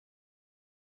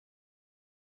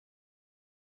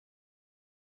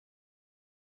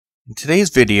In today's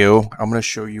video, I'm going to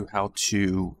show you how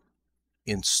to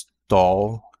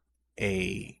install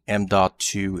a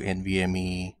M.2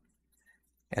 NVMe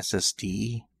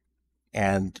SSD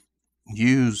and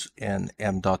use an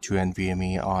M.2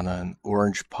 NVMe on an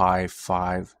Orange Pi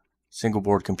 5 single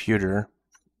board computer.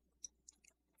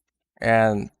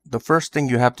 And the first thing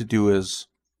you have to do is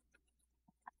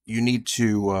you need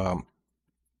to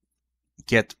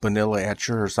get Balena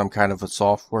Etcher or some kind of a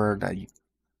software that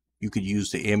you could use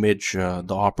to image the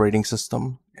operating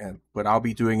system, but I'll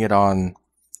be doing it on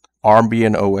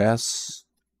Armbian OS.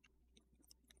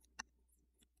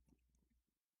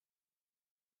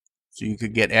 So you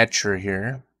could get Etcher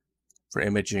here for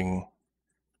imaging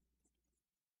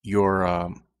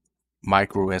your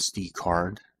micro SD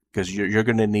card, because you're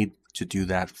going to need to do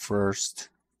that first.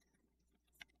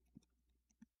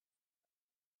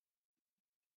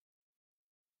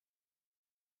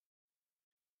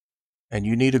 And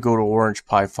you need to go to Orange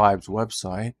Pi 5's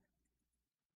website.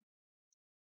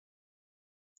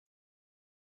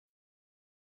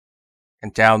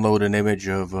 And download an image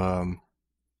of,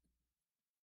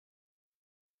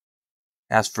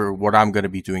 as for what I'm going to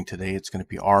be doing today, it's going to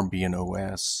be Armbian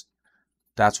OS.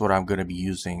 That's what I'm going to be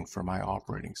using for my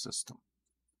operating system.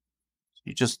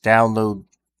 You just download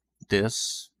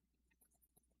this.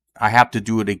 I have to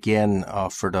do it again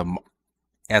for the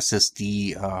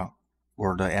SSD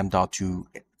or the M.2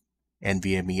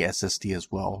 NVMe SSD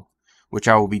as well, which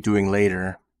I will be doing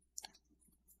later.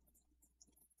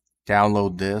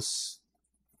 Download this.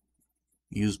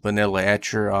 Use Balena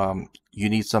Etcher. You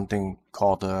need something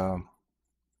called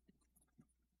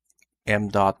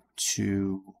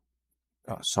M.2.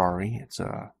 It's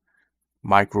a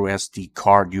microSD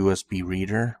card USB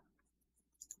reader.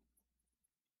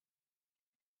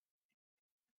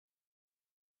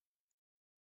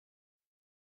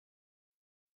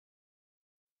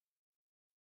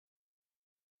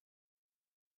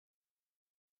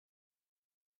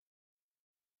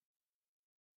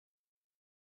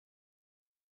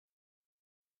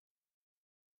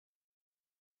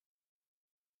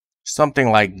 Something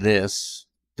like this.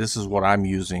 This is what I'm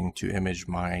using to image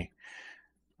my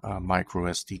micro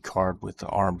SD card with the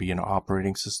Armbian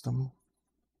operating system.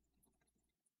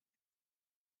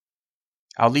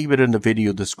 I'll leave it in the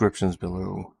video descriptions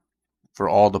below for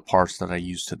all the parts that I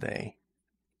use today.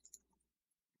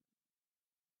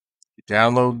 You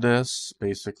download this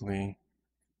basically,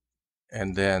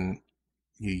 and then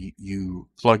you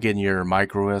plug in your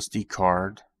micro SD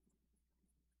card.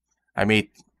 I made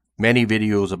many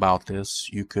videos about this.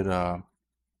 You could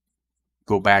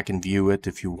go back and view it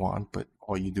if you want, but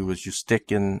all you do is you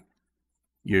stick in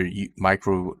your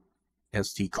micro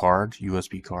SD card,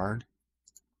 USB card.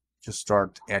 Just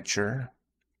start Etcher.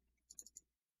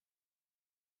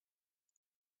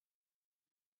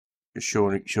 Just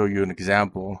show you an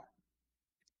example.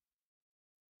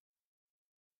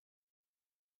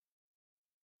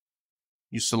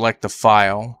 You select the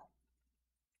file.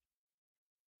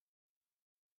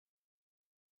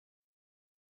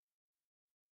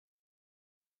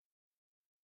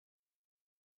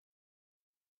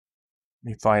 Let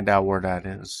me find out where that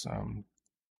is.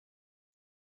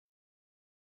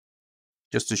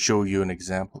 Just to show you an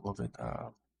example of it.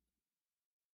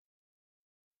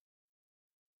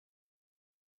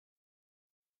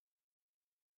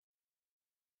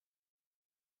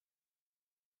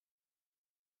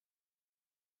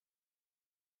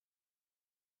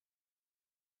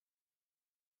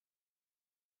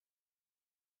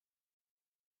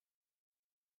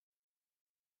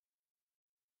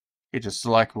 You just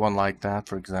select one like that,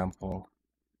 for example,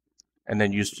 and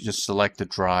then you just select the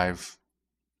drive,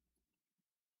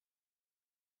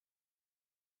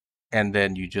 and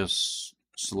then you just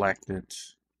select it.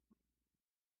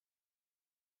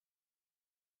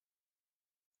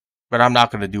 But I'm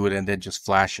not going to do it and then just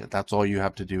flash it. That's all you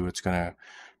have to do. It's going to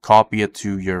copy it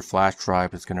to your flash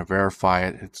drive. It's going to verify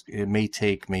it. It may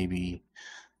take maybe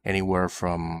anywhere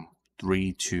from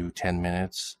 3 to 10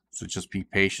 minutes. So just be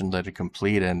patient, let it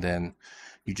complete, and then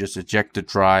you just eject the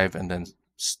drive and then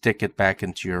stick it back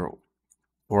into your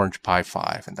Orange Pi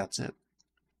 5, and that's it.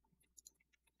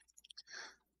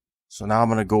 So now I'm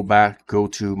going to go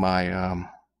to my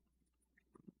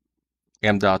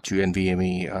M.2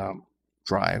 NVMe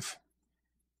drive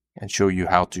and show you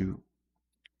how to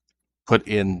put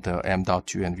in the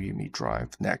M.2 NVMe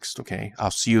drive next. Okay,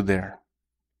 I'll see you there.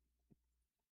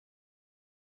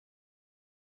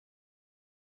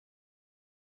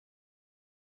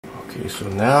 Okay, so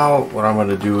now what I'm going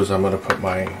to do is I'm going to put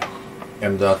my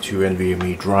M.2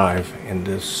 NVMe drive in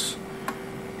this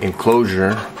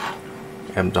enclosure,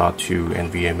 M.2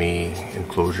 NVMe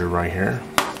enclosure right here.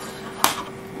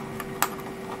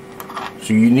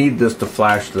 So you need this to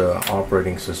flash the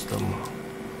operating system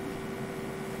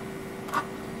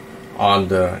on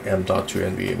the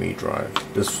M.2 NVMe drive.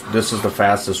 This is the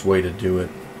fastest way to do it.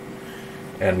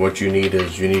 And what you need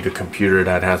is you need a computer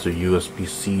that has a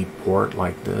USB-C port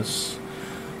like this.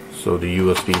 So the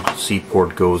USB-C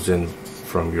port goes in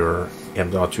from your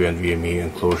M.2 NVMe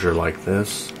enclosure like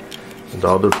this, and the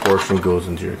other portion goes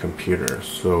into your computer.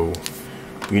 So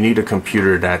you need a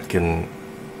computer that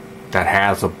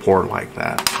has a port like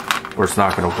that, or it's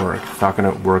not going to work. It's not going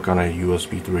to work on a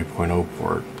USB 3.0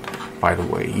 port, by the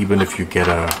way. Even if you get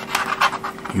a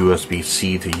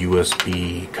USB-C to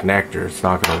USB connector, it's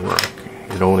not going to work.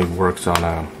 It only works on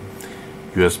a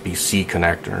USB-C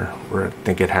connector, where I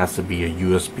think it has to be a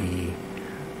USB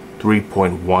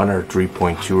 3.1 or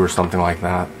 3.2 or something like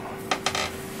that.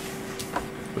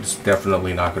 But it's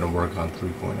definitely not going to work on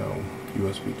 3.0,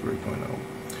 USB 3.0.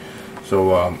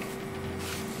 So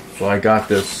I got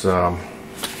this ORICO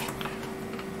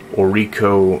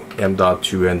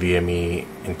M.2 NVMe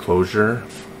enclosure.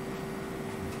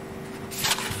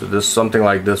 So this, something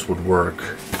like this would work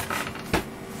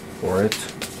for it.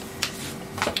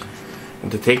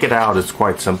 And to take it out, it's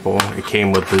quite simple. It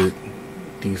came with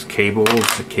these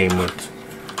cables. It came with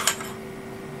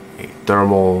a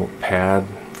thermal pad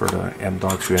for the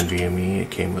M.2 NVMe. It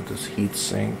came with this heat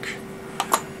sink.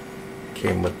 It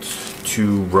came with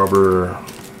 2 rubber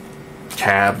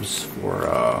tabs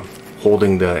for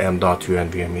holding the M.2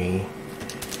 NVMe.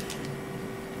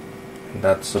 And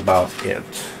that's about it.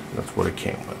 That's what it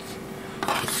came with.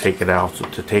 Let's take it out. So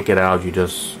to take it out, you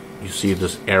see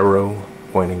this arrow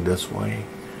pointing this way.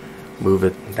 Move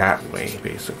it that way,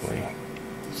 basically.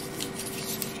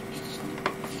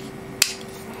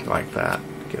 Like that.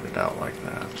 Get it out like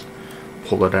that.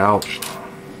 Pull it out.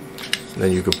 And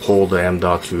then you can pull the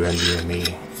M.2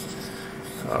 NVMe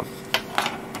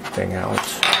thing out.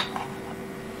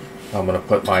 I'm going to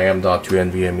put my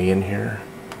M.2 NVMe in here.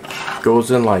 It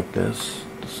goes in like this.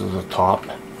 This is the top.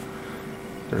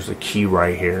 There's a key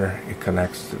right here. It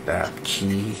connects to that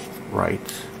key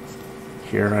right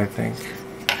here, I think,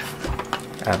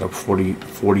 at a 40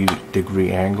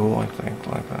 degree angle, I think,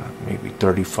 like that. Maybe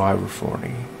 35 or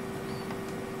 40.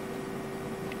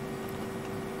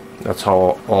 That's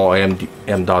how all M.2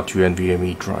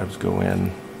 NVMe drives go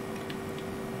in.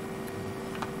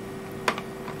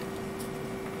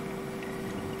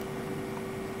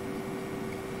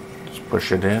 Just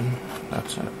push it in.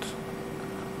 That's it.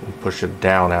 And push it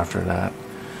down after that.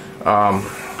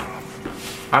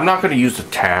 I'm not going to use the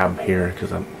tab here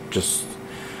because I'm just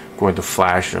going to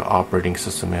flash an operating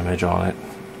system image on it.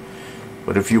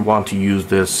 But if you want to use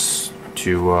this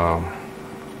to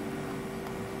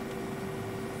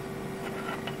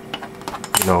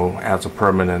you know, as a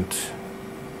permanent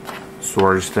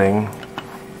storage thing,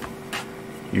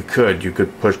 you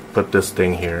could put this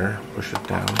thing here, push it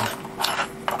down,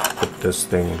 put this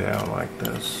thing down like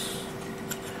this.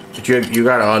 But you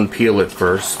gotta unpeel it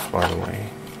first, by the way.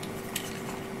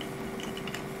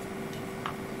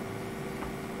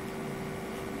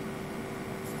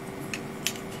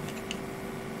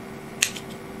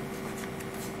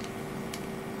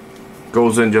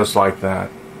 Goes in just like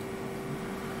that.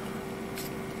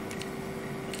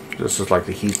 This is like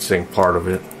the heatsink part of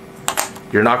it.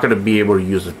 You're not going to be able to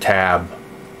use a tab,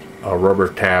 a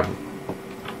rubber tab,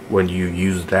 when you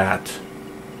use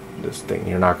this thing.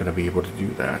 You're not going to be able to do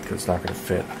that because it's not going to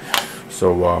fit.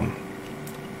 So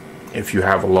if you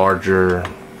have a larger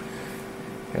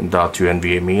M.2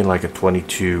 NVMe, like a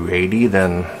 2280,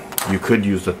 then you could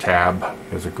use the tab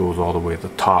because it goes all the way at the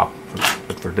top.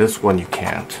 But for this one, you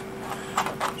can't.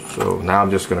 So now I'm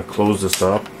just going to close this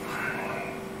up.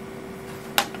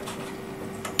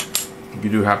 You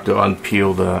do have to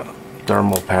unpeel the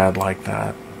thermal pad like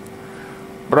that.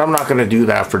 But I'm not going to do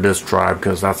that for this drive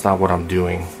because that's not what I'm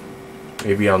doing.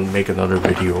 Maybe I'll make another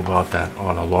video about that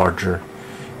on a larger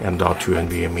M.2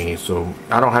 NVMe. So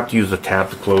I don't have to use the tab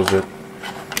to close it.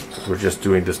 We're just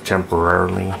doing this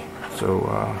temporarily. So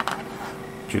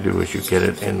what you do is you get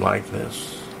it in like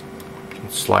this. And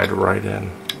slide it right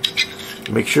in.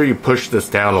 Make sure you push this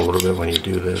down a little bit when you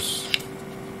do this.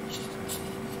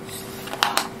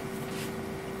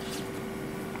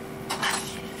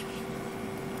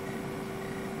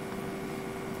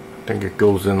 I think it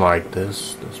goes in like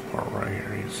this part right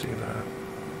here, you see that?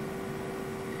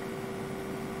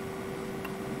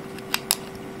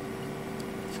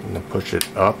 And then push it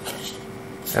up,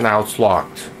 and now it's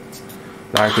locked.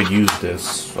 Now I could use this,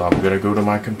 so I'm going to go to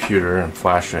my computer and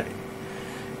flash an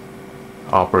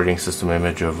operating system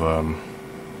image of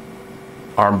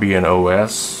Armbian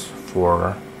OS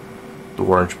for the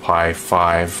Orange Pi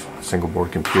 5 single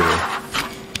board computer.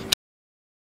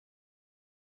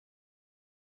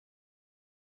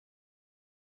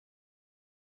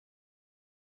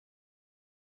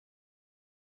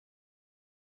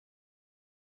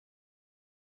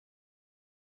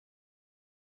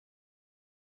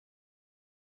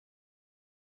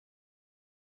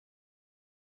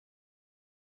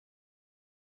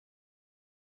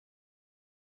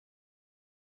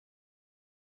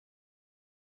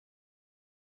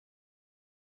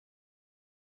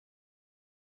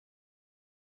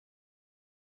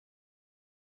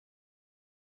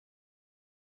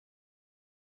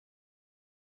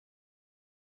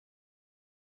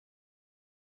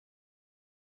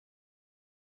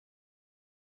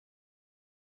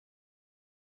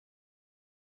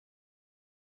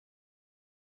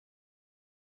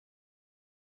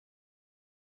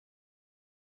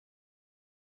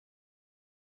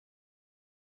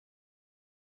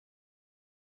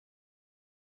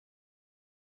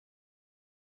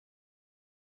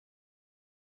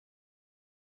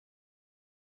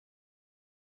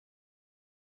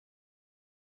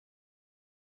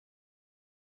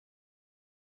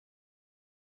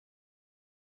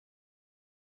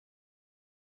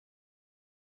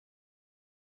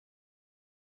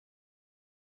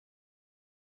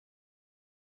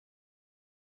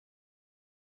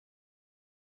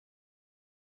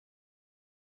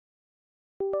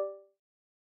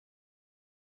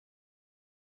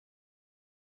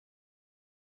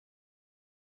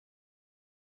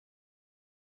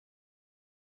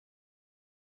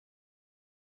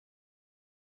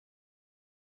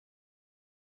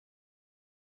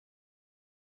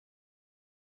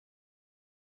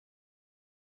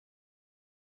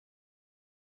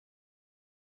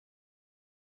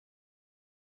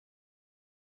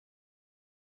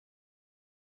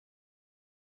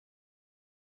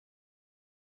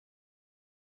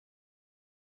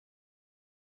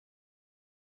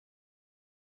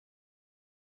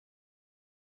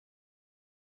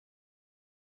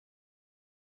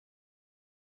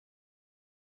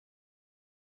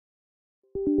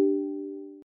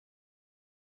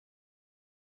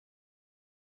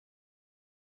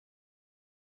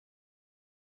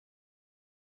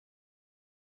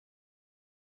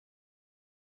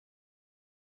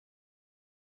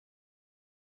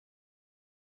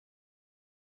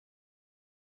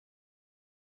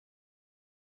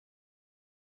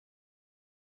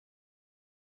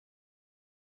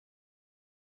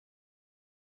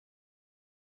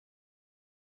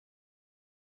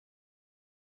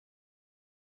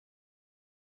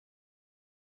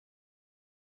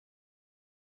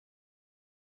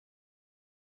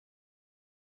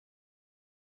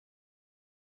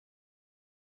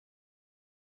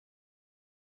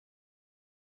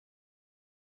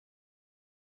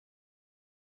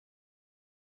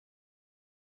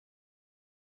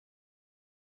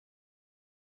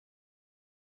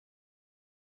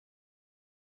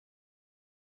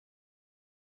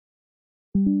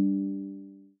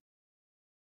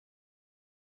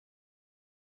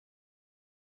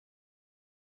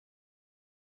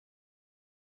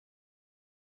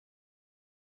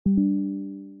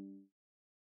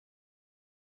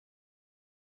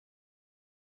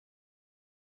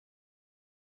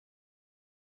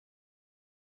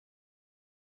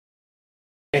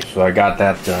 Okay, so I got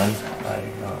that done. I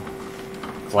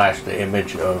flashed the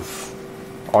image of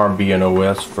Armbian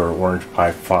OS for Orange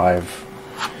Pi 5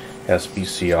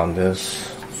 SBC on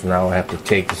this. So now I have to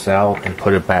take this out and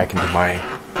put it back into my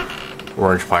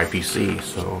Orange Pi PC.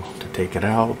 So to take it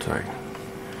out,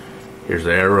 here's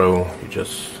the arrow. You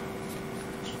just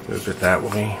move it that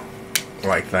way,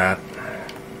 like that.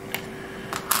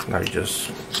 Now you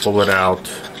just pull it out,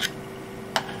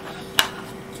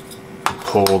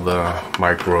 pull the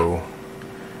micro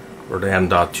or the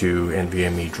M.2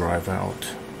 NVMe drive out,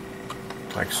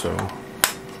 like so.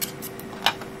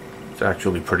 It's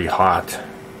actually pretty hot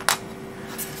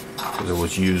because it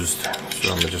was used,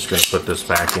 so I'm just going to put this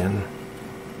back in.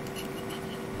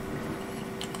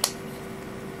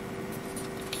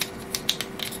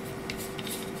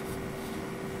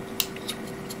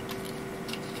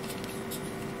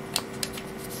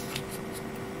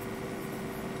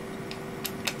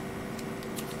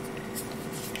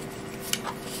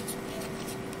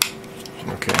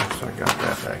 Okay, so I got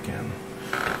that back in.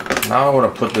 Now I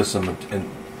want to put this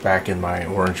back in my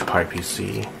Orange Pi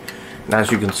PC. And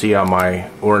as you can see on my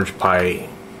Orange Pi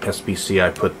SBC, I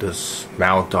put this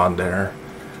mount on there.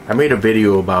 I made a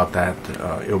video about that.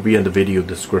 It'll be in the video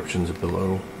descriptions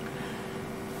below,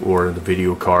 or in the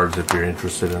video cards if you're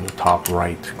interested, in the top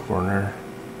right corner.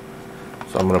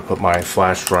 So I'm going to put my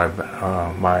flash drive,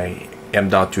 my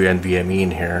M.2 NVMe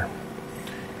in here.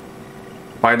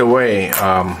 By the way,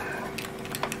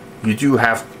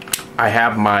 I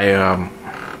have my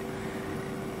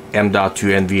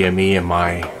M.2 NVMe in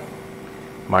my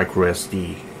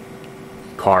microSD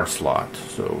card slot.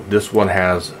 So this one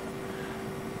has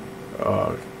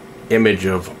image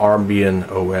of Armbian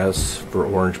OS for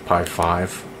Orange Pi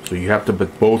 5. So you have to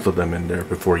put both of them in there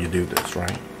before you do this,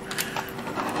 right?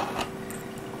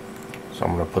 So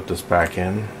I'm going to put this back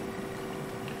in.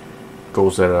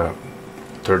 Goes at a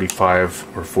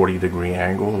 35 or 40 degree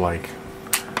angle, like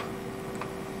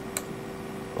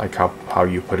how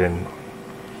you put in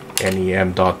any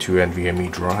M.2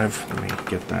 NVMe drive. Let me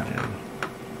get that in.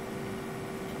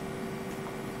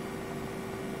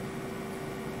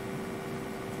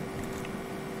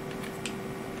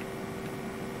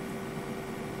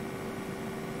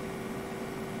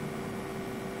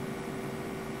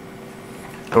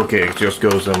 Okay, it just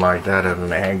goes in like that at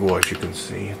an angle, as you can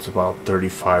see. It's about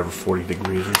 35 or 40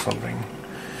 degrees or something.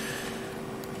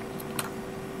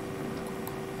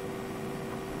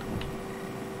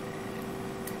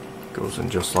 Goes in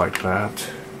just like that.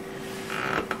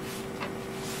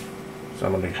 So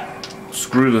I'm going to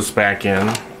screw this back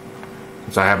in,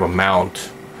 since I have a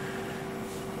mount.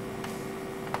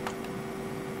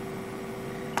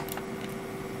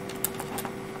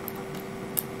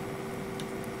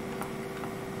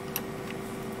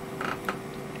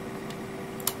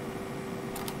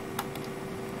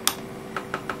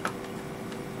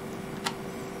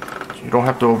 You don't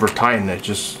have to over tighten it,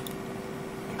 just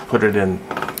put it in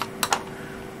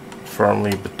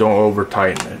firmly, but don't over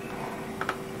tighten it.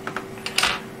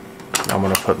 Now I'm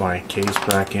going to put my case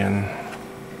back in.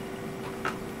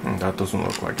 That doesn't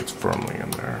look like it's firmly in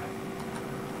there.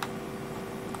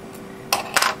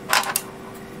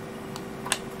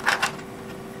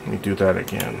 Let me do that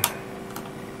again.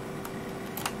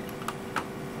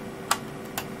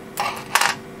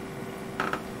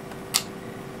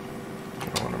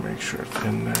 I want to make sure it's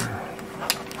in there.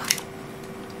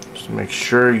 Just make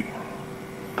sure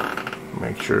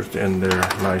Make sure it's in there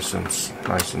nice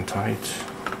and tight.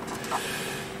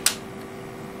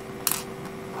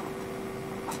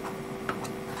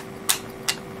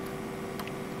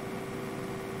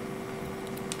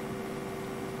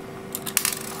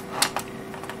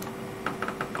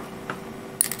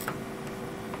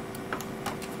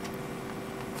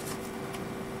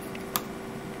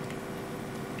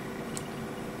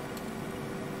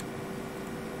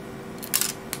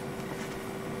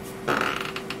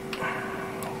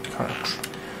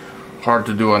 Hard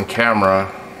to do on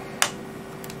camera.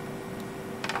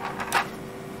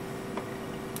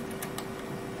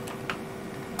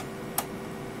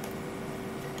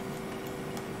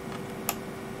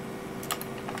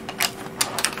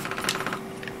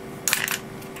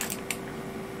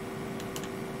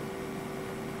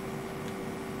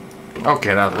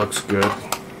 Okay, that looks good.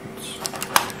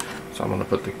 So I'm going to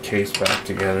put the case back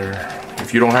together.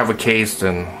 If you don't have a case,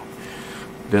 then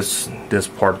this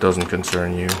part doesn't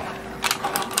concern you.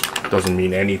 Doesn't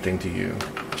mean anything to you.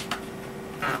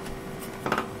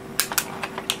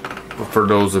 But for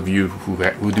those of you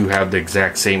who do have the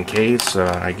exact same case,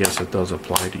 I guess it does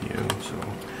apply to you. So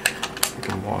you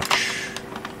can watch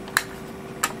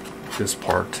this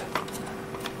part.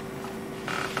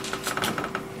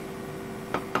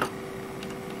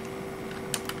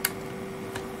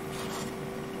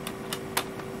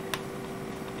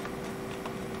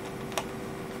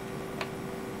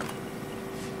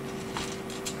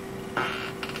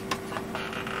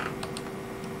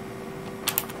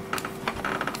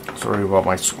 Sorry about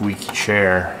my squeaky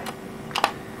chair.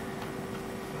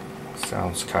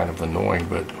 Sounds kind of annoying,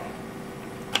 but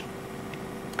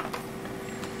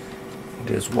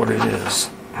it is what it is.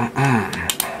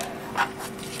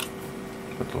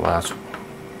 Put the last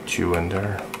chew in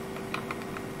there.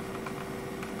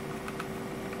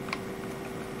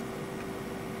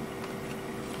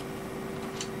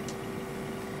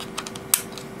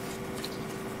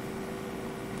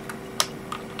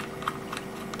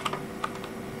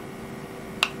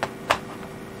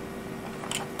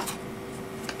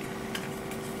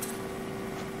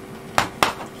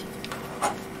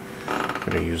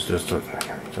 I'm going to use this to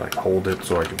like hold it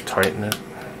so I can tighten it.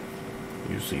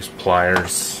 Use these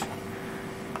pliers.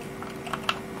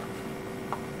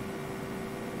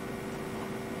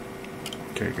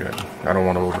 Okay, good. I don't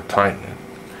want to over tighten it.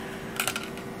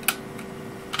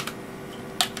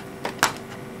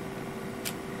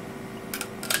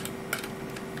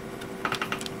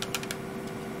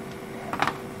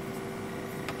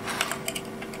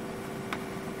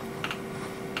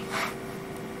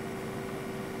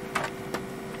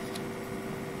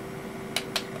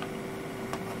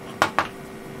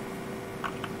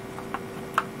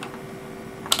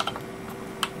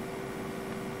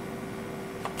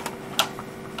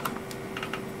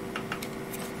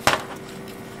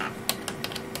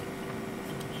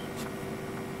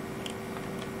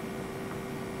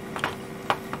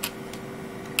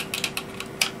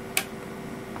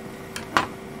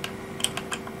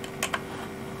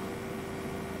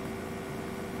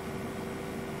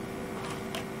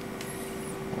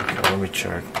 Let me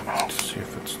check to see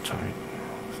if it's tight.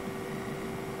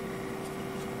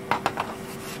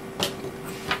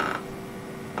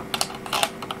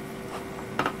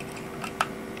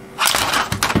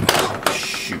 Oh,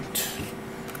 shoot.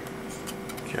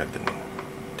 Okay, I didn't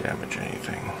damage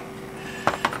anything.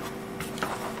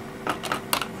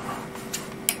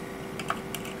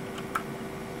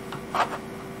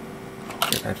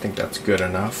 Okay, I think that's good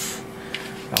enough.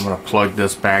 I'm going to plug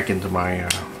this back into my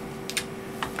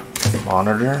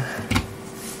monitor,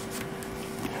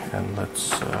 and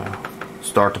let's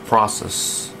start the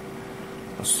process.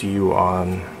 I'll see you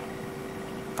on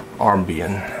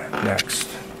Armbian next.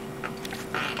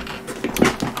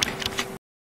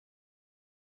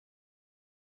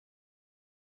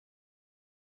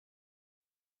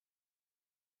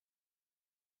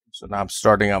 So now I'm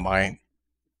starting up my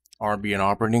Armbian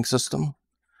operating system,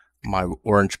 my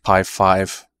Orange Pi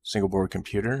 5 single board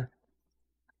computer.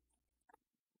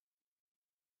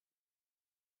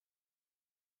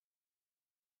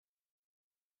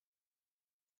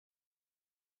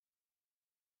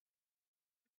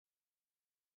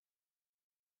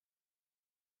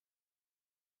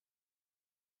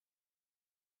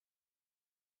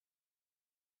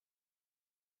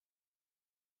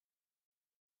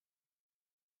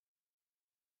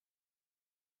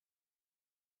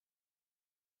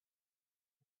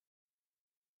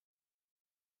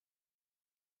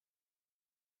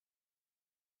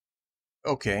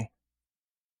 Okay.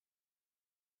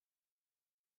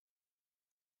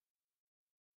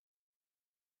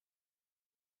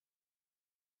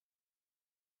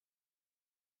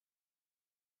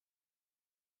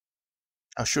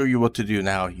 I'll show you what to do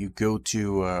now. You go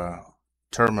to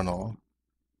terminal.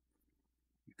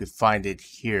 You could find it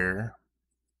here.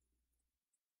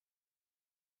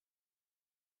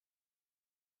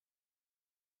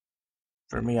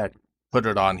 For me, I put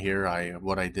it on here.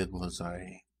 What I did was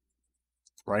I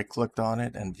right-clicked on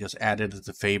it and just added it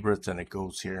to favorites, and it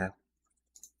goes here.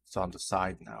 It's on the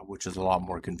side now, which is a lot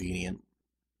more convenient.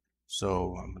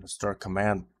 So I'm going to start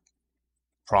command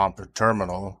prompt or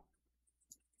terminal,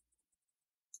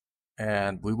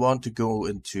 and we want to go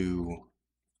into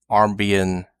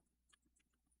Armbian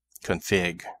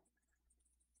config.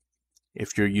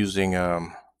 If you're using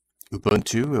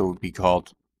Ubuntu, it would be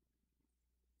called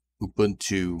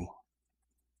Ubuntu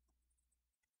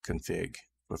config.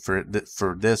 But for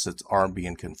this, it's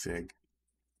Armbian config.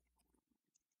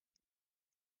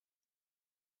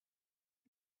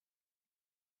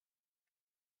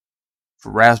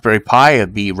 For Raspberry Pi,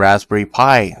 it'd be Raspberry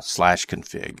Pi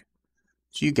 /config.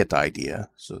 So you get the idea.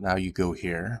 So now you go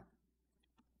here,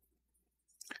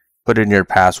 put in your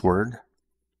password.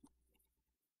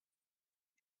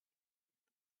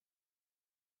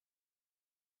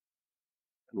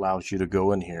 Allows you to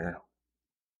go in here.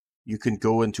 You can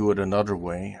go into it another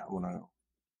way. I want to,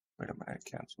 wait a minute,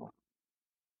 cancel.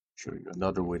 Show you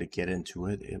another way to get into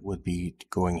it. It would be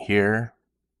going here,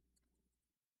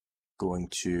 going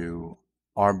to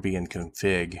Armbian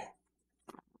config,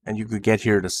 and you could get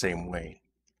here the same way.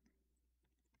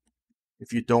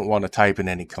 If you don't want to type in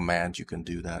any commands, you can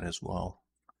do that as well.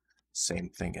 Same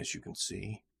thing, as you can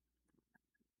see.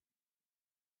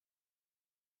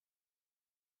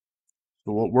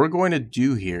 So what we're going to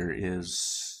do here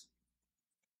is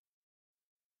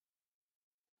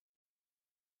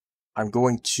I'm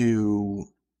going to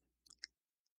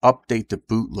update the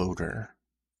bootloader,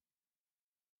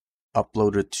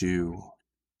 upload it to,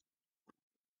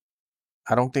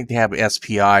 I don't think they have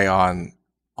SPI on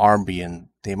Armbian.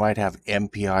 They might have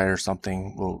MPI or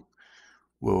something. We'll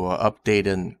update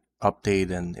and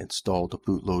install the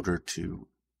bootloader to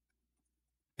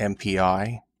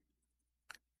MPI.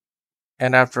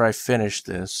 And after I finish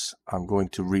this, I'm going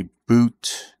to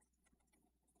reboot.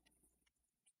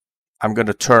 I'm going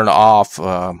to turn off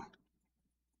my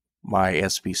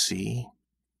SBC.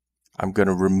 I'm going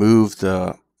to remove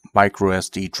the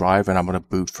microSD drive, and I'm going to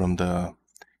boot from the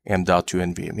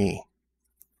M.2 NVMe.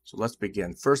 So let's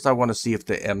begin. First, I want to see if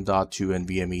the M.2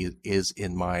 NVMe is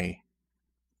in my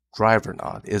drive or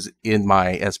not, is in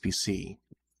my SBC.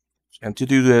 And to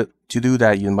do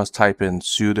that, you must type in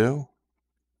sudo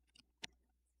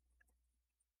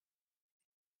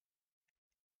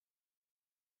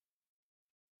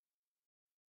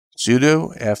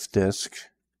fdisk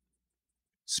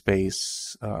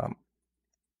space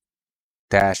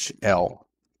 -L.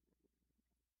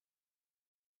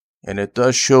 And it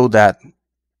does show that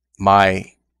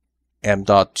my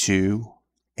M.2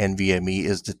 NVMe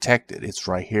is detected. It's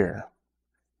right here.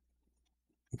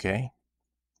 Okay.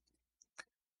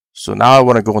 So now I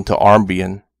want to go into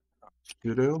Armbian.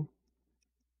 Sudo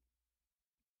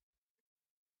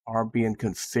Armbian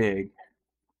config.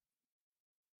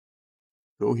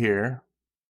 Go here.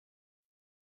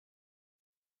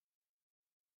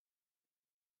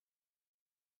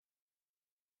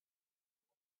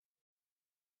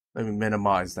 Let me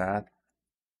minimize that.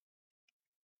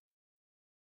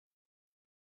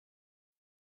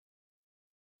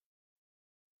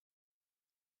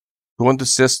 Go into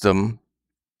System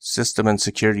and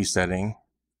Security Setting.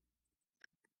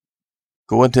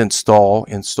 Go into Install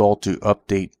to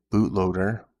update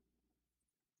bootloader.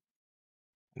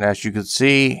 And as you can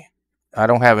see, I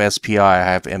don't have SPI, I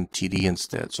have MTD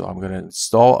instead. So I'm going to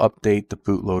install, update the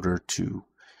bootloader to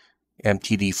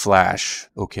MTD flash.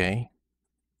 Okay.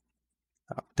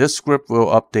 This script will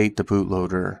update the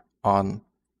bootloader on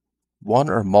one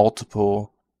or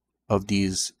multiple of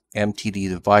these MTD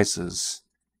devices.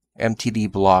 MTD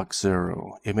block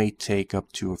 0. It may take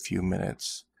up to a few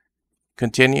minutes.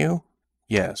 Continue?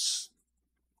 Yes.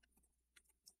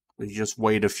 You just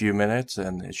wait a few minutes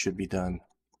and it should be done.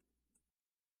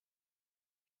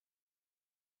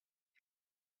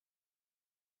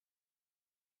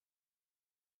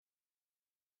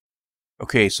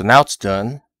 Okay, so now it's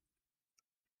done.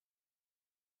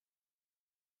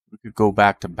 We could go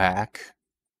back to back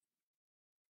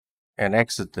and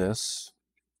exit this.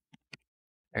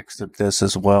 Exit this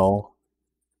as well.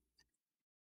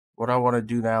 What I want to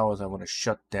do now is I want to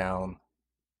shut down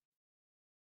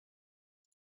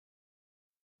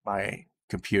my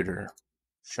computer.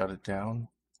 Shut it down.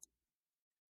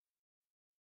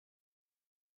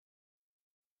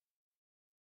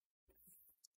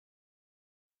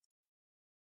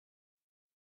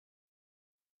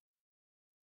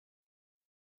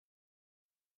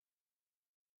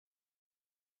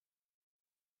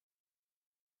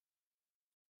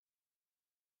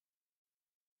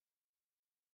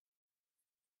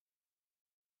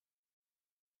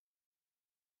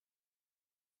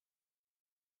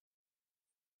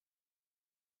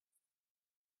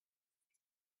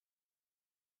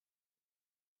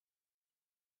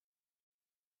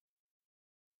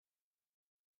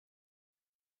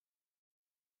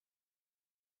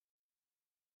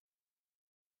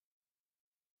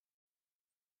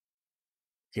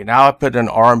 Okay, now I put an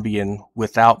Armbian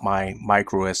without my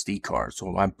micro SD card.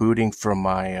 So I'm booting from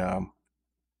my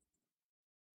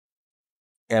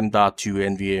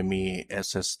M.2 NVMe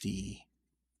SSD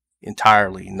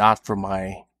entirely, not from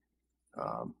my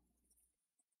um,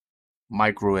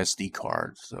 micro SD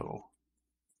card. So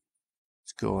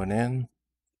it's going in.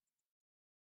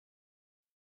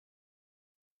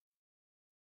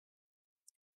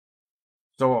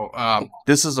 So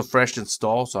this is a fresh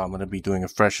install, so I'm going to be doing a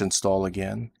fresh install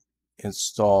again.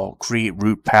 Install, create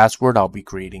root password. I'll be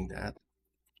creating that.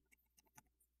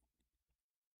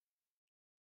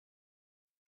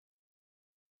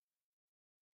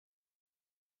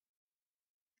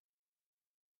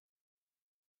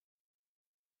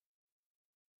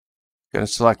 Going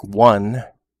to select one.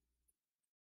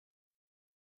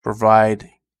 Provide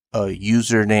a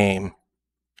username.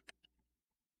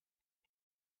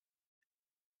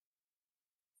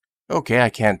 Okay, I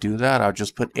can't do that. I'll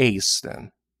just put Ace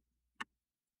then.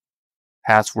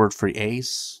 Password for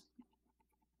Ace.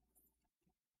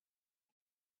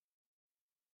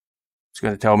 It's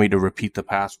going to tell me to repeat the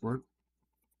password.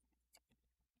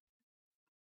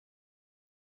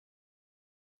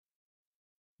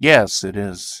 Yes, it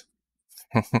is.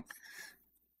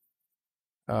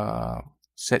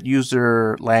 Set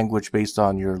user language based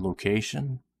on your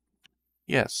location.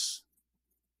 Yes.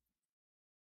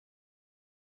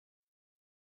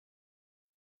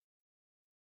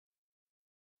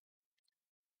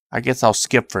 I guess I'll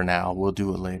skip for now. We'll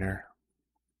do it later.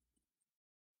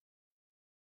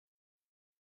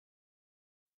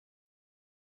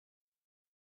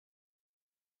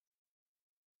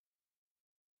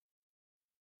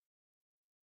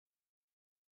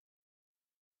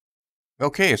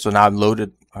 Okay, so now I'm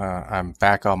loaded. I'm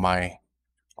back on my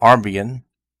Armbian.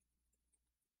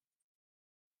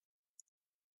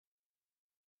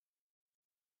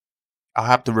 I'll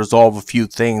have to resolve a few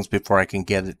things before I can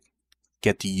get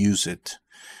to use it.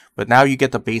 But now you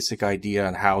get the basic idea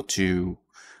on how to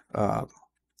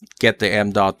get the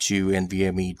M.2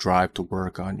 NVMe drive to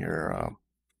work on your,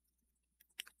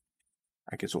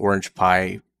 I guess, Orange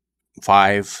Pi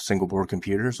 5 single board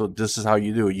computer. So this is how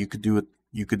you do it. You could do it.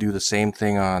 You could do the same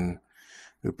thing on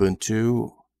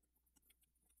Ubuntu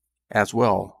as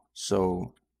well.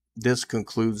 So this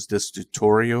concludes this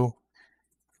tutorial,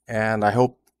 and I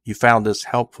hope you found this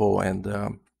helpful.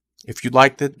 And if you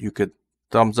liked it, you could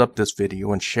thumbs up this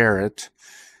video and share it.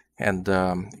 And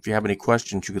if you have any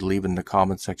questions, you could leave in the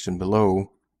comment section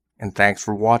below. And thanks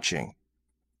for watching.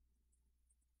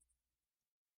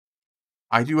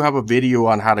 I do have a video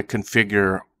on how to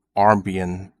configure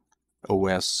Armbian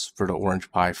OS for the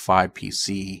Orange Pi 5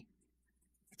 PC.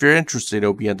 If you're interested,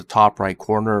 it'll be in the top right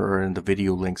corner or in the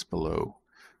video links below.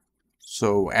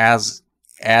 So as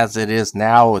it is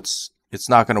now, it's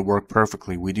not going to work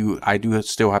perfectly. I do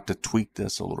still have to tweak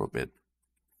this a little bit.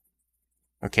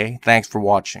 Okay, thanks for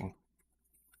watching.